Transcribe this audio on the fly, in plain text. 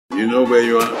You know where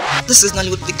you are? This is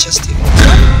Nollywood Pictures TV.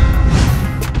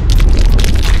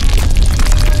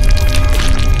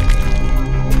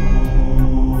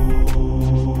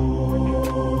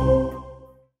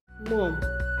 Mom,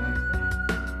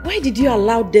 why did you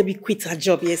allow Debbie quit her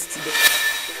job yesterday?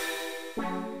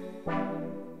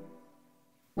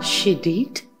 She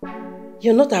did?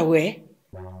 You're not aware?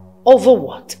 Over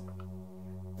what?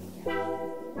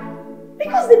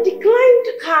 Because they declined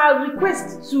her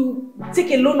request to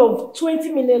take a loan of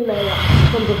 20 million naira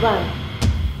from the bank.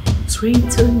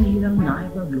 20 million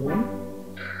naira loan?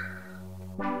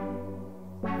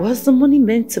 Was the money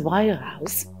meant to buy a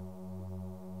house?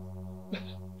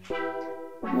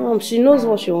 Mom, she knows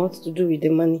what she wants to do with the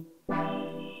money.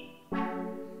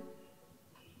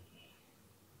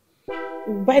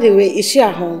 By the way, is she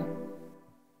at home?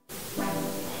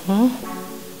 Huh?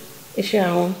 Is she at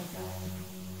home?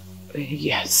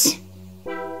 Yes.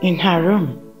 In her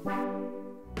room.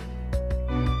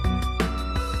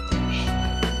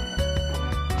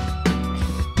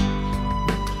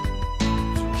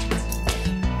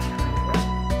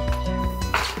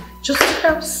 Just to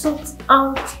help sort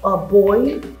out a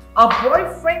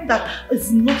boyfriend that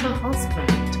is not a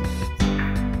husband.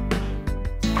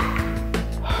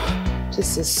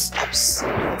 This is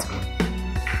absurd.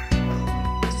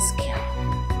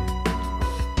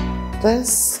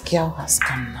 This girl has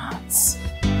gone nuts.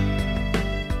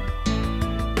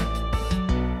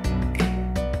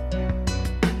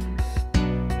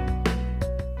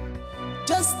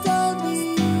 Just tell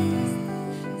me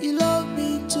you love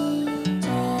me too.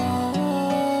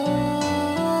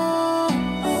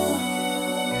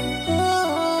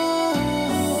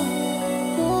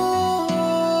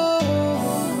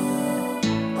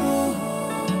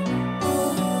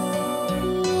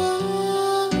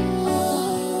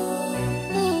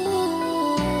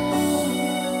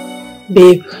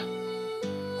 Babe,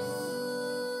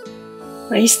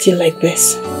 are you still like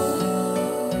this?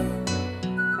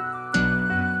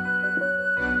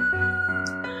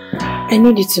 I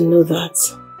need you to know that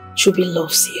Chubby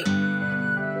loves you.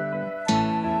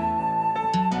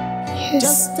 Yes.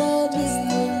 Just tell me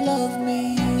you love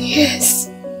me. Yes.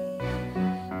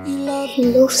 You love He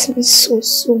loves me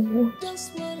so much.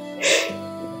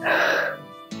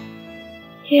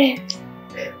 Yes.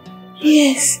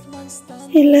 Yes.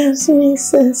 He loves me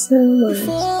so much.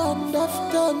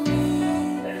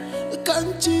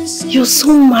 You're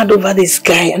so mad over this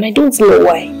guy and I don't know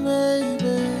why.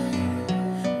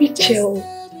 Micheal,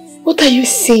 what are you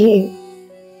saying?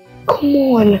 Come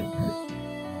on.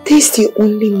 This is the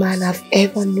only man I've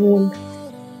ever known.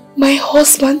 My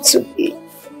husband to be.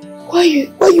 Why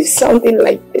you sounding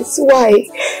like this? Why?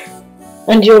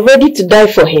 And you're ready to die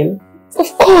for him?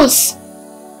 Of course.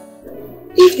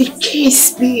 If the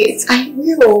case be it, I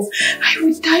will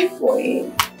die for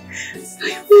him.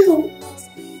 I will.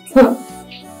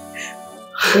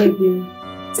 Baby.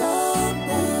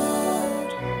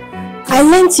 I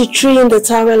meant to throw in the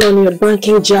towel on your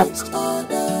banking job.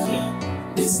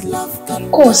 Of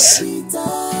course.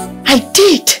 I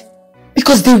did.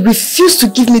 Because they refused to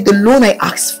give me the loan I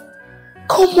asked for.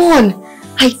 Come on.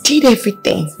 I did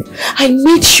everything. I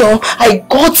made sure I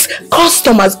got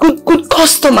customers, good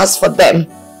customers for them.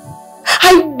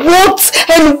 I worked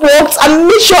and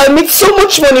made sure I made so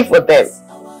much money for them.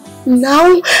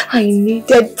 Now I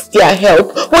needed their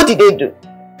help. What did they do?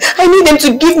 I need them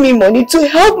to give me money to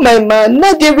help my man.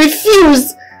 Now they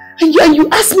refuse. And you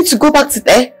asked me to go back to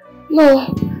there? No.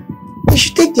 We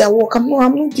should take their work. I'm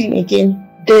not doing it again.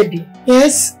 Debbie.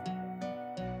 Yes?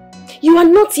 You are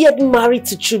not yet married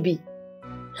to Chubby.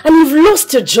 And you've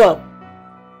lost your job.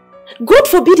 God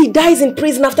forbid he dies in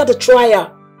prison after the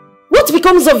trial. What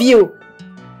becomes of you?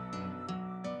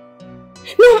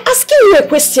 Now I'm asking you a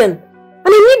question. And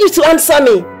I need you to answer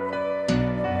me.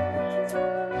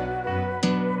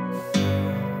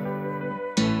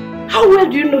 How well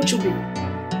do you know Chubby?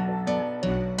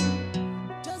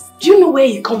 Do you know where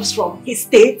he comes from? His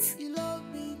state?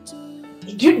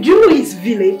 Do you know his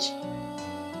village?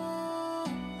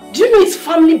 Do you know his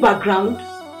family background?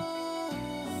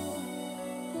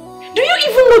 Do you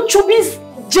even know Chubby's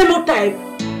genotype?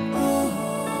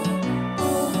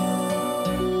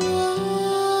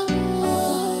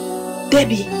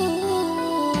 Debbie, I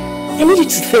need you to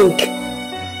think.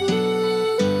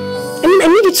 I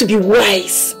need you to be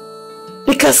wise.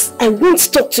 Because I won't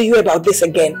talk to you about this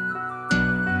again.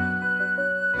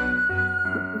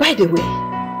 By the way,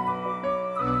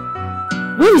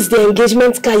 where is the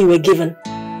engagement car you were given?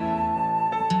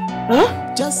 Huh?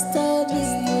 Just tell me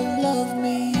you love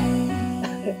me.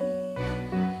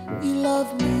 You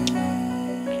love me.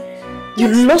 You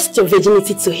lost your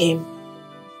virginity to him.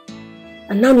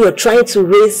 And now you're trying to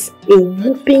raise a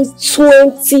whooping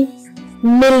 20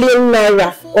 million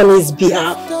naira on his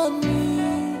behalf.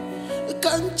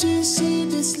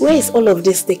 Where is all of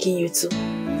this taking you to?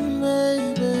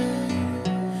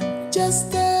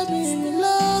 Just tell me you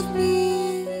love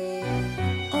me.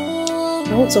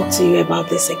 I won't talk to you about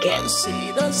this again.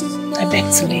 I beg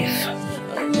to leave.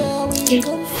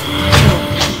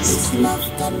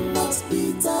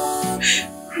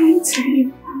 I'm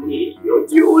telling you, you're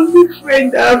the only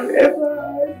friend I've ever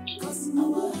had.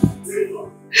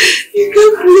 You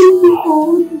can't blame me for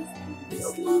all this.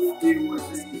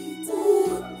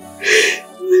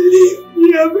 Believe me,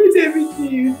 I've heard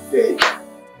everything you said.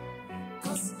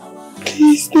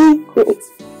 Please don't go.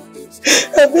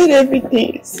 I've heard everything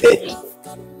you said.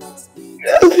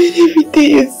 I've heard everything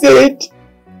you said.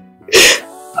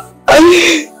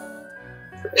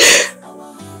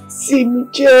 See,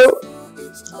 Micheal,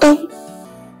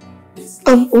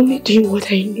 I'm only doing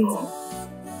what I know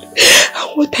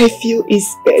and what I feel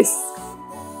is best.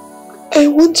 I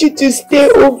want you to stay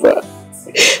over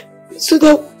so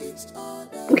that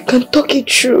we can talk it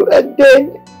through and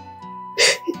then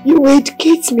you will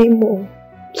educate me more.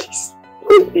 Please,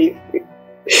 don't leave me.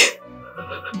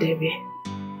 Debbie,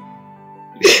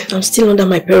 I'm still under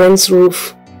my parents'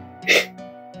 roof.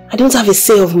 I don't have a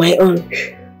say of my own.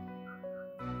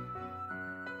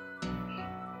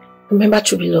 Remember,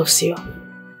 Chubby loves you.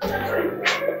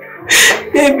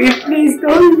 Baby, please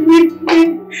don't leave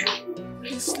me.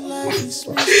 This life is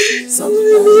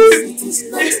sometimes it is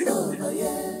not over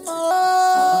yet.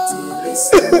 Until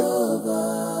it's over.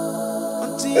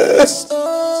 Until it's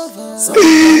over.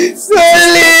 Sometimes Don't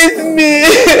leave me.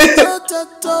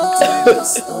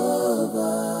 it's over.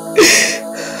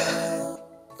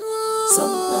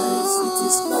 Sometimes it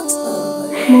is not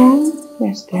over yet. Mom?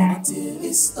 Yes, Dad. Until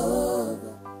it's over.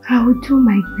 I will do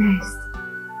my best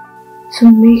to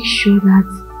make sure that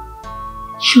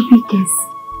Chubby gets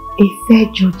a fair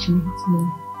judgment, Mom.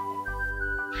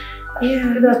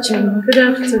 Yeah, good afternoon. Good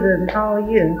afternoon. How are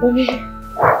you?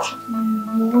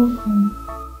 Welcome.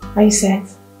 Are you set?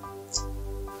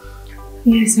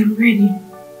 Yes, I'm ready.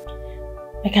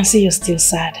 I can see you're still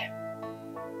sad.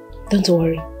 Don't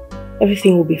worry.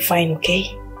 Everything will be fine,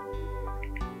 okay?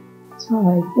 It's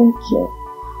alright, thank you.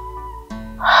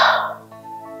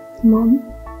 Mom?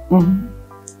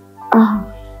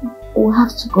 We'll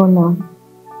have to go now.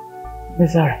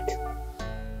 It's alright.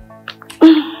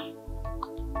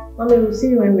 Mommy, we'll see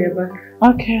you when we're back.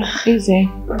 Okay, easy.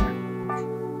 Bye.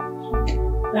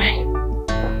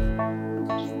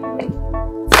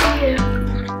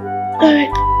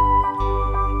 Alright.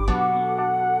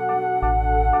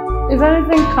 If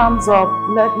anything comes up,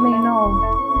 let me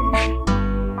know.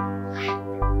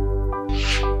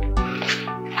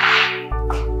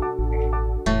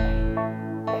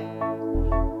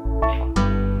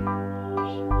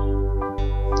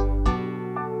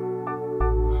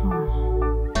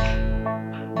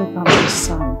 Look at my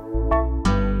son.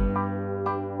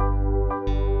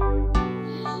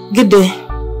 Good day.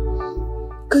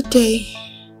 Good day.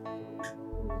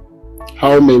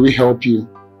 How may we help you?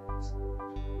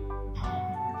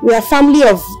 We are family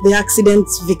of the accident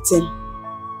victim.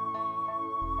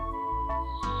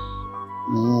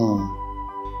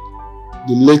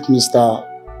 The late Mr.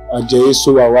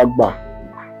 Ajayeso Awagba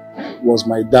was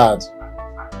my dad.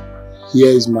 Here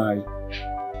is my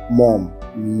mom,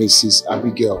 Mrs.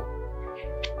 Abigail.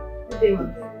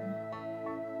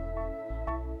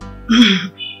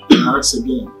 Ask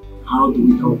again, how do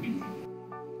we help you?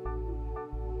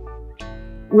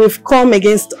 We've come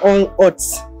against all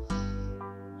odds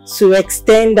to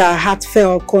extend our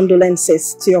heartfelt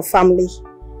condolences to your family.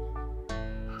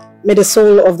 May the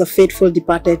soul of the faithful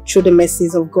departed through the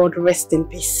mercies of God rest in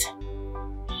peace.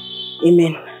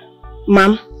 Amen.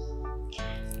 Ma'am,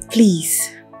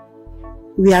 please,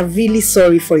 we are really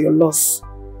sorry for your loss.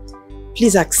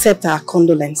 Please accept our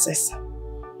condolences.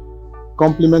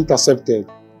 Compliment accepted,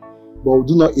 but we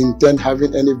do not intend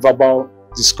having any verbal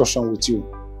discussion with you,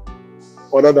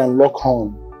 other than lock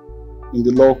horn in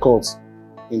the law court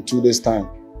in 2 days' time.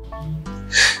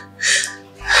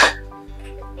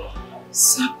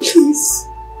 Sir, please.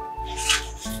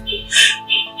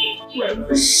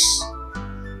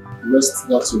 Rest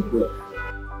that your breath.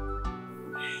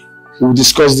 We'll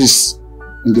discuss this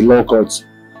in the law court.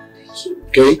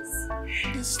 Okay?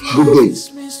 Good day.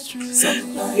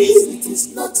 Sometimes it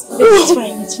is not over. It's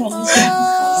fine, it's fine, it's fine.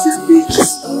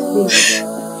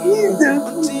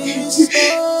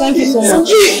 Thank you so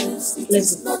much.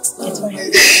 Let's go. It's fine.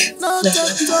 Let's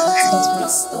go.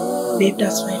 That's fine. Babe,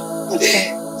 that's fine. That's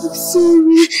fine. I'm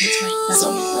sorry. That's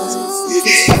fine. That's fine. Sometimes it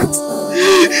is not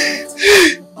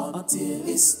over. until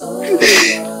it's over.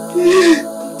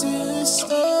 Until it's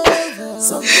over.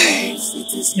 Sometimes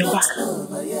it is not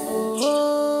over yet.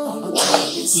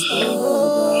 Until it's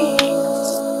over.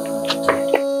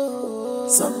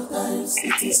 Sometimes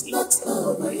it is not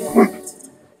over yet.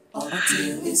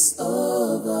 Until it's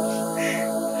over.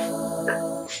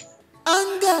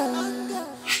 Anger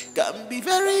can be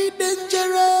very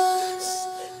dangerous.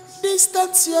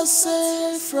 Distance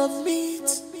yourself from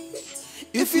it.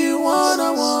 If you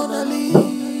wanna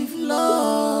live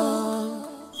long.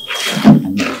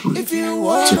 If you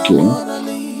wanna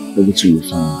live. Everything will be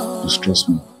fine. Just trust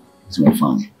me. It's all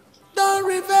fine. Don't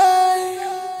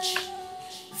revenge.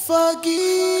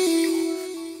 Forgive.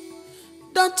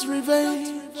 Don't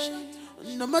revenge.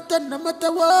 No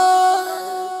matter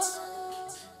what.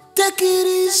 Take it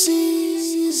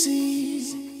easy.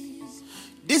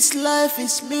 This life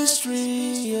is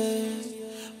mystery. Yeah.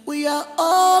 We are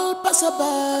all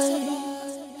passerby.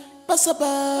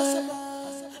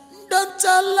 Don't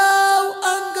allow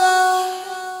anger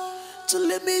to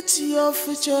limit your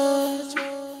future.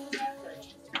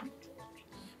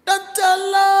 Don't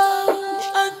allow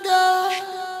anger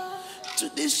to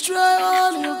destroy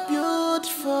all your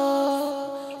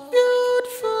beautiful.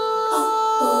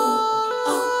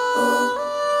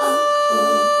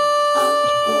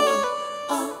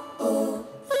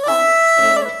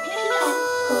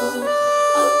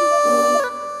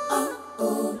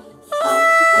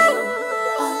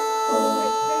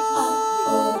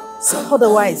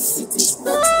 Otherwise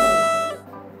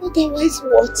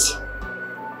what?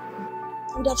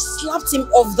 I would have slapped him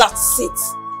off that seat.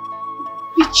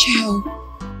 Micheal,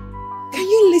 can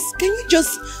you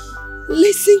just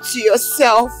listen to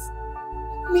yourself?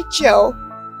 Micheal,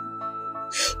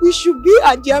 we should be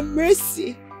at their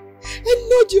mercy and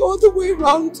not the other way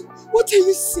around. What are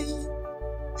you saying?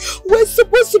 We're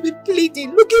supposed to be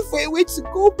pleading, looking for a way to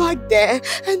go back there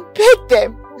and beg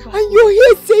them. And you're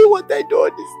here saying what I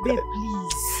don't understand. Babe,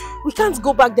 please. We can't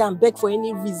go back there and beg for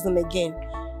any reason again.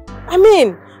 I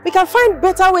mean, we can find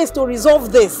better ways to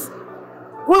resolve this.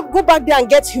 Go back there and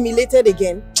get humiliated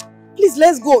again. Please,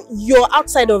 let's go. You're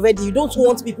outside already. You don't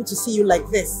want people to see you like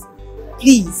this.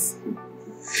 Please.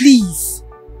 Please.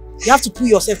 You have to pull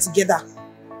yourself together.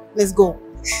 Let's go.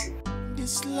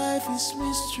 This life is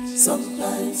mystery.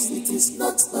 Sometimes it is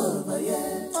not over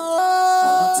yet.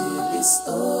 Until it's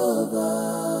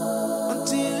over.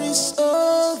 Until it's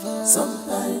over.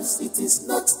 Sometimes it is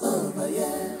not over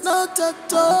yet. Not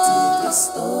at all. Until it's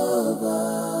over.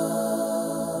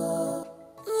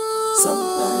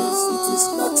 Sometimes it is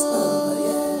not over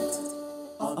yet.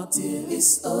 Until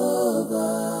it's over.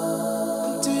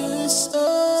 Until it's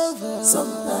over.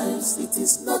 Sometimes it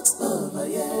is not over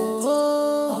yet.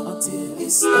 Until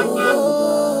it's over.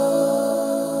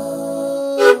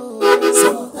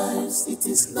 Sometimes it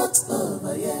is not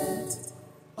over yet.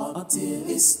 Until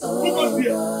it's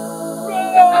over.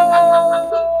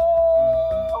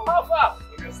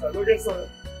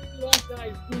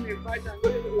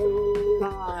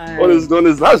 What is done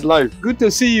is that's life. Good to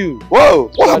see you.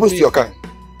 Whoa, what happens to your car?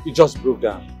 You just broke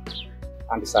down.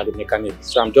 And it's at the mechanic,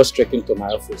 so I'm just trekking to my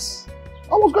office.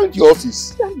 I was going to your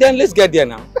office. Then let's get there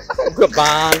now. Good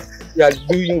man. You are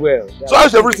doing well. So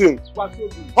how's everything? Hop in.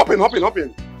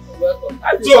 Welcome.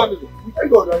 So,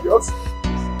 thank God, I'm yours.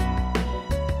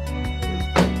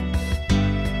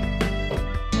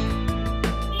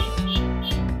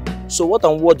 So what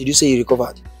and what did you say you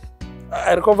recovered?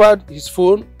 I recovered his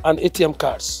phone and ATM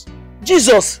cards.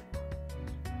 Jesus!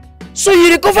 So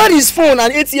you recovered his phone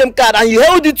and ATM card and you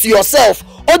held it to yourself.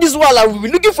 All this while I will be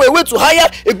looking for a way to hire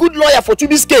a good lawyer for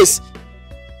Chubi's case.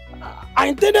 I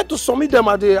intended to submit them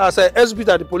as an exhibit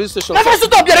at the police station. Never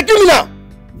stood up, you're a criminal!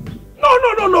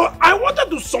 No. I wanted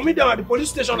to submit them at the police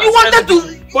station. You wanted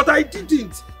to... But I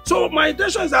didn't. So my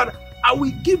intention is that I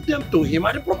will give them to him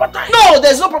at the proper time. No,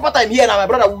 there's no proper time here now, my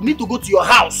brother. We need to go to your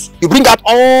house. You bring out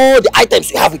all the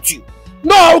items you have with you.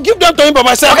 No, I will give them to him by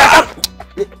myself.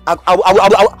 Okay, I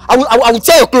will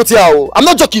tear your clothes here. I'm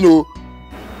not joking, no.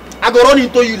 I go run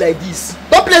into you like this.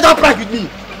 Don't play that prank with me.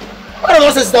 What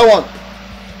nonsense is that one?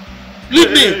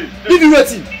 Leave me. Leave you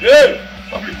waiting. Hey!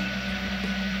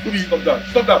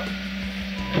 Stop that.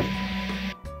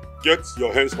 Get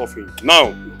your hands off him.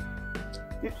 Now.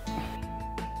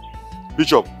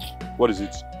 Bishop, what is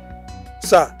it?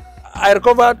 Sir, I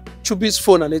recovered Chubi's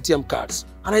phone and ATM cards.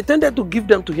 And I intended to give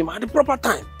them to him at the proper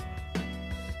time.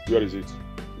 Where is it?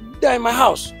 They're in my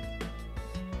house.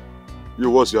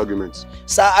 What's the argument?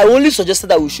 Sir, I only suggested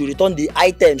that we should return the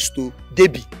items to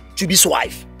Debbie, Chubi's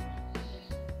wife.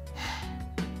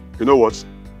 You know what?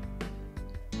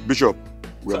 Bishop,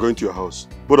 we are going to your house.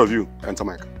 Both of you, enter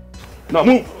my car. Now,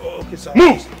 move! Okay, sir.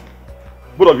 Move!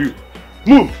 Both of you.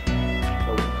 Move!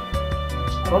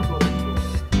 Don't trust me.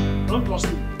 Don't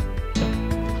trust me.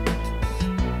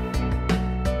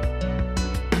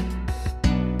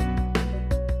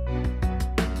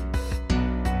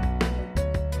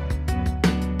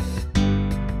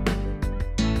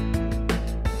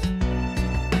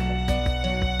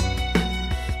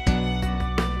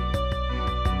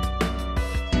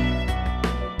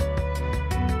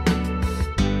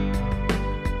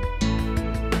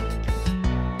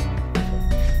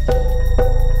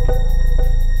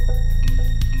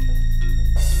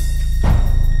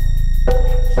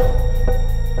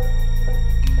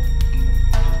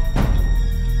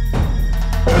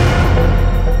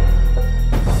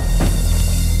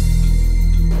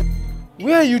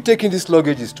 Where are you taking these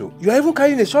luggages to? You are even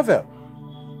carrying a shovel.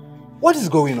 What is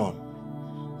going on?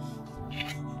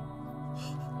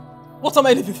 What am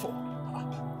I living for?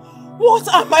 What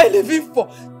am I living for?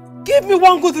 Give me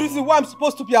one good reason why I'm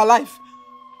supposed to be alive.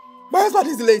 My husband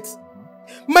is late.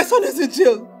 My son is in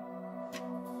jail.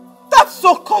 That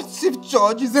so-called Chief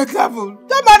Judge is a devil.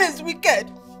 That man is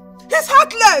wicked. He's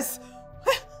heartless.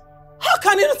 How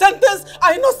can he sentence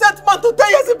an innocent man to 10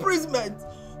 years imprisonment?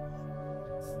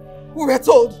 We were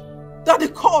told that the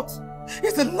court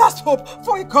is the last hope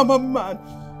for a common man.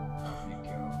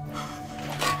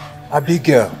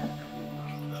 Abigail,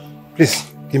 please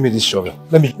give me this shovel.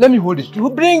 Let me hold it. You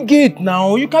bring it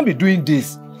now. You can't be doing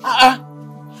this.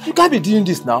 You can't be doing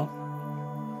this now.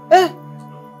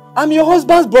 I'm your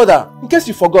husband's brother. In case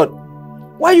you forgot,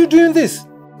 why are you doing this?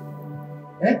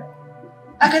 I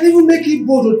can even make it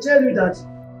bold to tell you that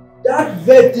that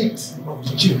verdict of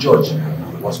the Chief Judge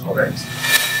was correct.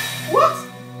 What?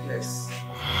 Yes.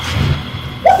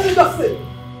 What did you just say?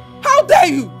 How dare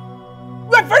you?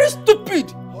 You are very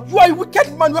stupid. You are a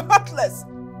wicked man. You are heartless.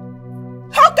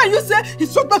 How can you say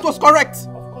his judgment was correct?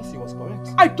 Of course he was correct.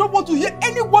 I don't want to hear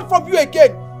any word from you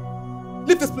again.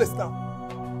 Leave this place now.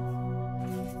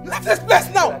 Leave this place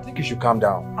now. I think you should calm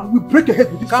down. I will break your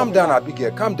head with this Calm down,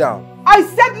 Abigail. Calm down. I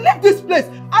said leave this place.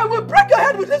 I will break your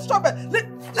head with this shovel. Leave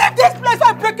this place.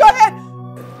 I break your head.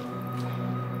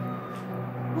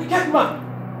 Wicked man.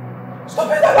 Stop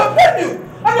it. I don't blame you.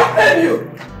 I don't blame you.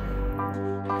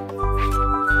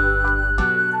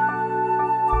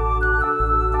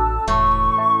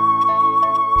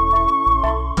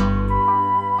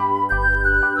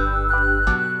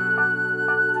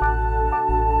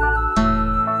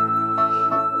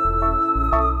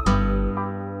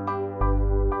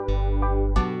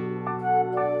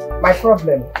 My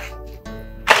problem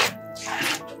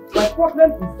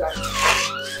is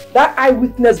that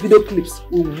eyewitness video clips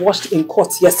we watched in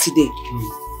court yesterday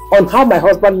on how my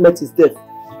husband met his death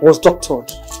was doctored.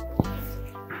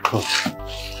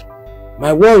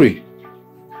 My worry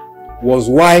was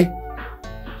why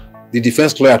the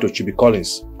defense lawyer to Chibi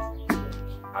Collins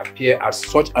appeared at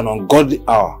such an ungodly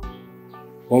hour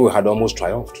when we had almost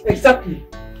triumphed. Exactly.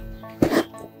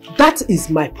 That is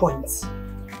my point.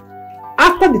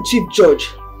 After the Chief Judge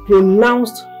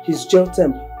pronounced his jail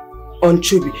term on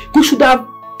Chubi, he should have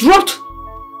dropped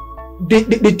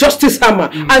the justice hammer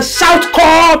and shout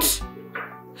court.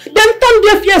 Then turn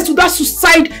their fears to that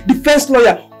suicide defense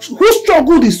lawyer who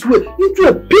struggled his way into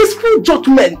a peaceful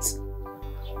judgment.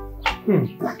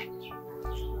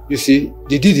 You see,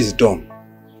 the deed is done.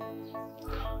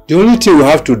 The only thing we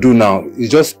have to do now is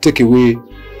just take away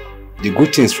the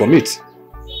good things from it.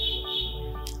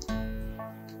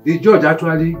 The judge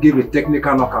actually gave a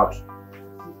technical knockout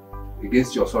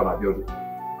against your son Abiodun,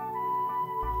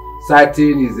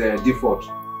 citing his default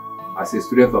as a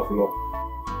student of law.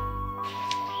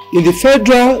 In the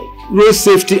Federal Road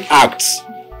Safety Act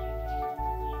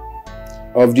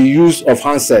of the use of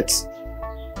handsets,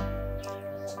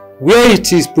 where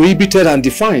it is prohibited and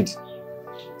defined,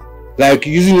 like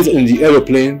using it in the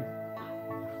aeroplane,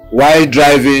 while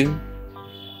driving,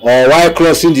 or while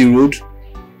crossing the road,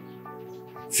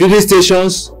 filling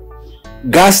stations,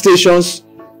 gas stations,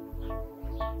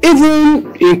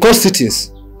 even in court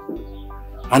sittings,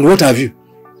 and what have you.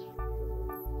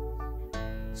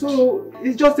 So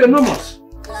it's just enormous.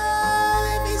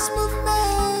 Life is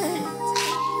movement,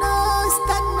 no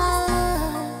stagnant.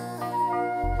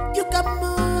 You can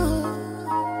move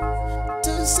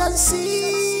to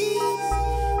succeed.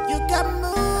 You can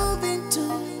move into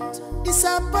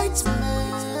disappointment.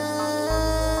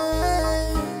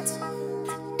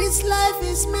 This life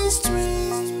is mystery.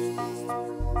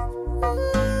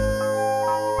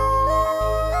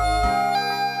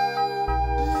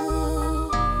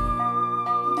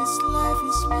 This life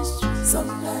is mystery.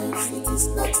 Sometimes it is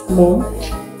not Mom?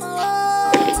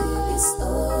 until it's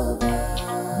over.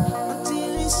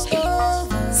 Until it's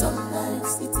over.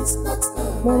 Sometimes it is not over.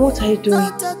 what are you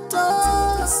doing?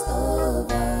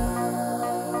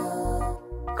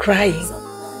 Crying?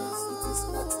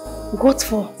 What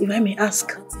for, if I may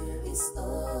ask?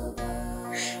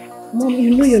 Mom,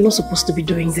 you know you're not supposed to be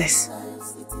doing this.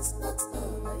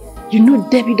 You know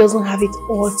Debbie doesn't have it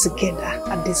all together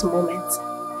at this moment.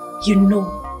 You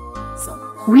know.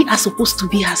 We are supposed to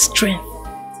be her strength.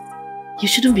 You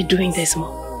shouldn't be doing this,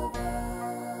 Mom.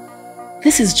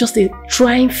 This is just a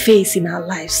trying phase in our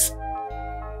lives.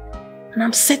 And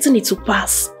I'm certain it will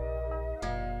pass.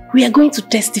 We are going to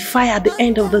testify at the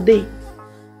end of the day.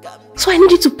 So I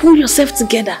need you to pull yourself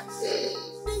together.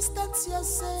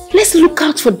 Let's look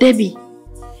out for Debbie.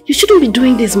 You shouldn't be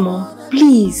doing this, Mom.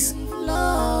 Please.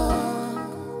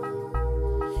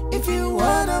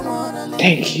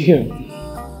 Thank you.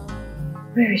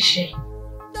 Where is she?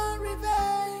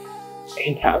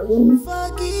 In her room.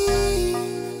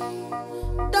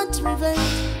 Don't revenge.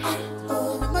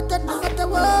 No matter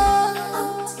what.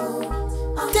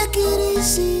 Take it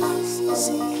easy.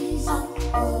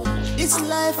 This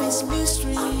life is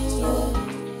mystery.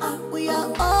 We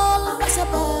are all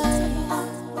passerby.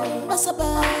 So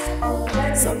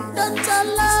don't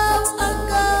allow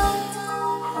anger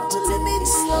to limit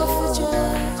your future.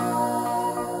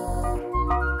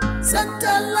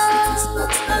 Santa loves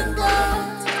not anger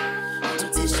to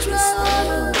destroy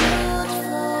all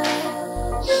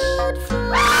good for.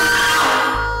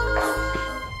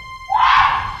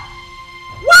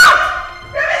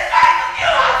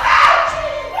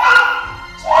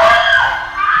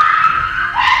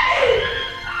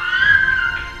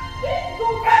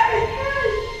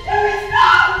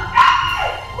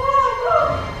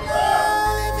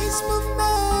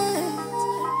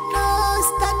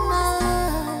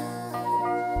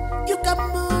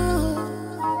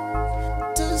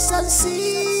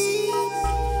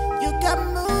 You can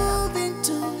move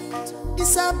into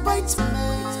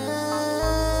disappointment.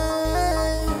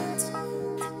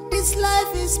 This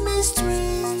life is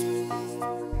mystery.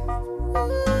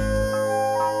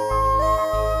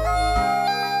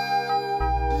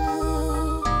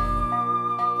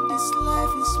 This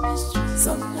life is mystery.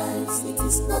 Sometimes it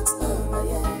is not over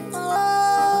yet.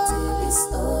 Until it's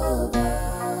over.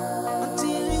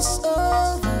 Until it's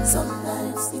over.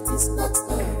 Sometimes it is not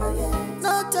over yet.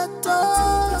 Not at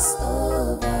all. It's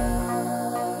over.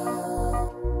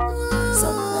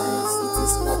 Sometimes it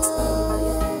is not over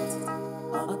yet.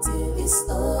 Until it's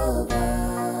over.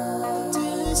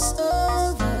 Until it's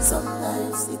over.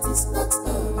 Sometimes it is not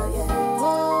over yet.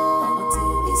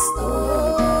 Until it's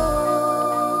over.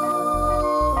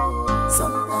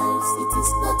 Sometimes it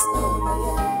is not over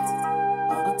yet.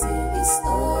 Until it's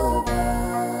over.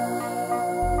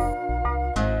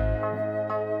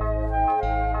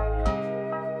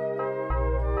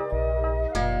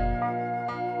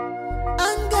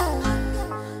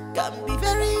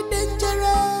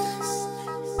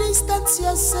 Distance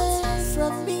yourself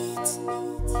from it.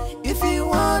 If you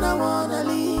wanna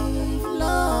live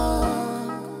long.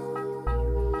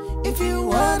 If you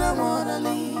wanna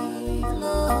live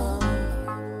long.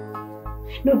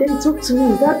 No, then talk to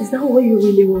me. Is that what you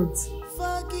really want?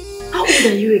 How old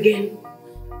are you again?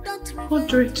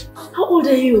 100. How old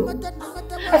are you?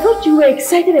 I thought you were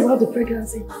excited about the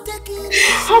pregnancy.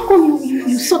 How come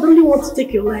you suddenly want to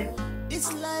take your life?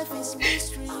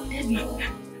 Debbie,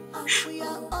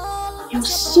 you're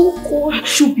so cold,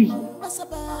 chubby.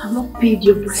 I've not paid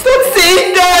your price. Stop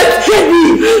saying that!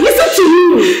 Debbie, listen to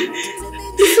me.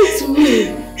 Listen to me.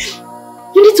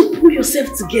 You need to pull yourself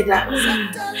together. I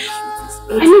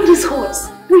know this hurts,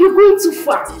 but you're going too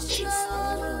far.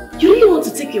 You really want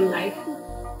to take your life?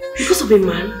 Because of a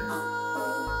man?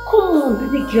 Come on,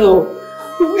 baby girl.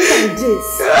 You're more than this.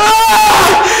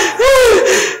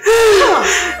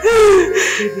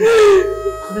 Baby,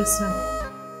 listen.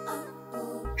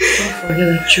 Don't forget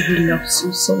that Chubby loves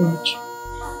you so much.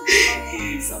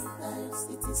 Sometimes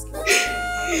it is not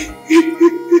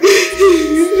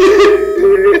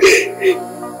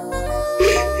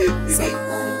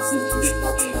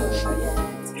over yet.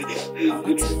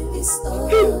 Until it's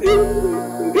over.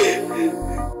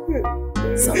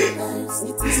 Sometimes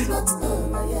it is not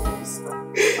over yet.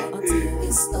 Until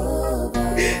it's over.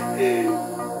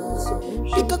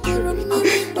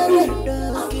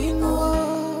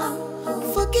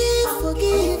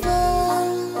 Forgive her.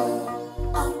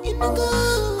 You know,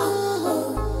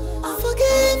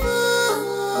 forgive her.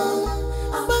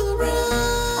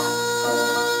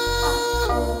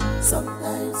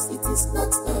 Sometimes it is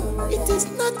not over. It is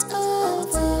not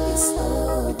over.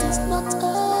 It is not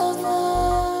over.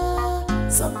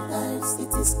 Sometimes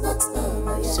it is not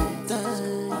over. Sometimes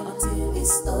until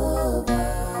it's over.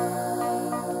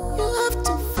 You have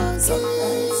to forgive.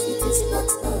 Sometimes is not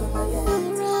over yet.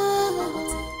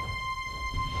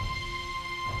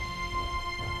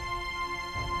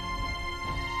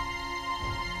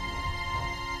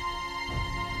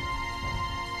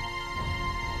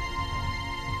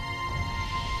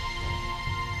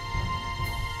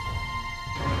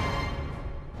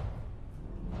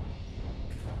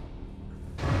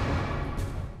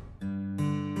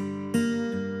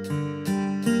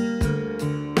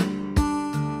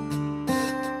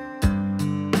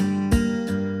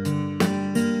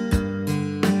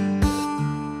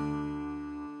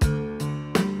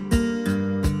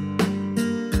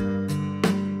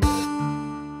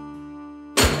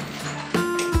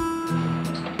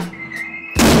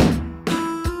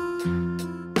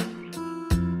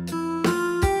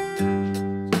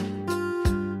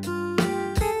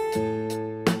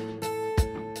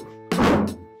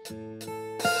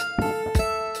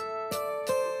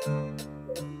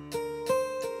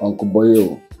 Uncle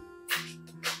Boyo,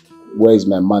 where is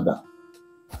my mother?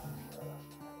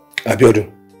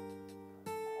 Abiodun,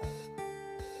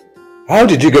 how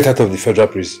did you get out of the federal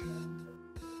prison?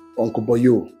 Uncle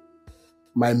Boyo,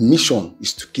 my mission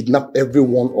is to kidnap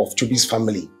everyone of Chubi's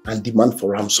family and demand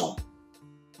for ransom.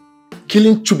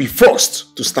 Killing Chubi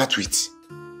first to start with.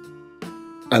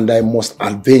 And I must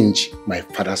avenge my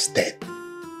father's death.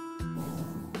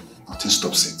 Nothing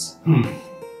stops it.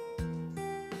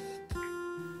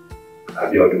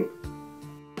 Abiodun,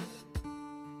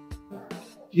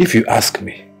 if you ask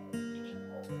me,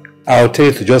 I'll tell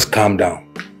you to just calm down.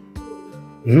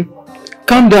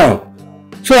 Calm down,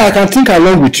 so I can think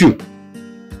along with you.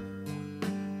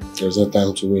 There's no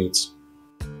time to wait.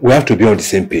 We have to be on the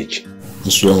same page.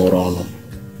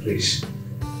 Please.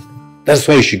 That's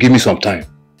why you should give me some time.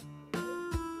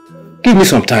 Give me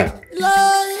some time.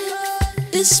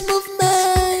 Life is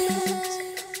movement,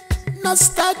 not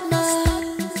stagnant.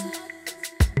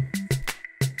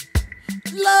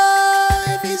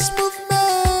 Life is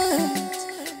movement,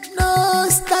 no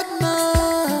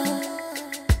stagnant.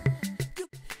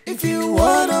 If you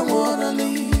wanna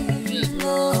live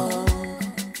long,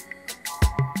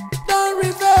 don't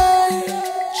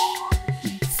revenge,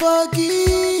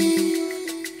 forgive.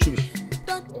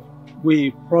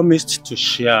 We promised to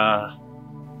share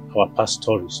our past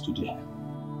stories today.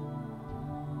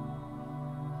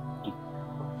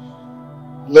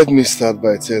 Let me start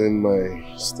by telling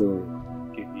my story.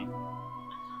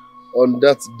 On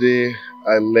that day,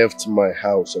 I left my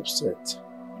house upset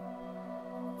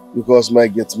because my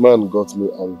gate man got me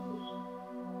angry.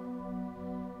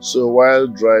 So while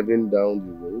driving down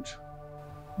the road,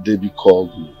 Debbie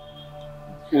called me.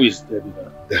 Who is Debbie?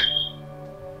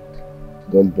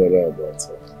 Don't bother about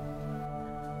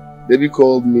her. Debbie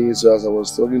called me, so as I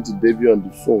was talking to Debbie on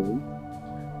the phone,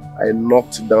 I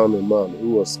knocked down a man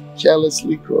who was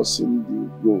carelessly crossing the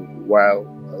road while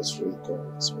answering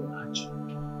calls.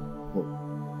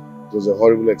 It was a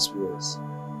horrible experience.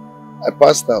 I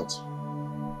passed out,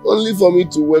 only for me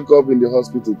to wake up in the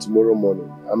hospital tomorrow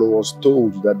morning and was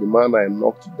told that the man I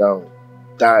knocked down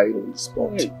died on the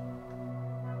spot. Hey.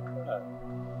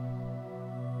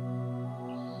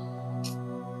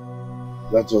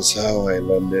 That was how I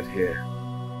landed here.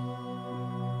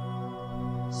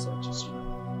 Such a story.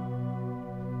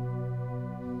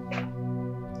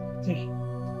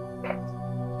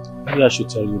 Maybe I should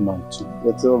tell you mine too.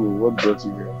 But tell me, what brought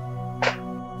you here?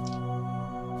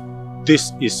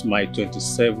 This is my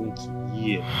 27th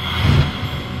year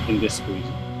in this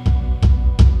prison.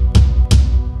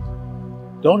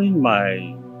 During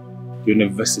my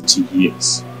university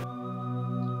years,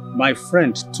 my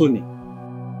friend Tony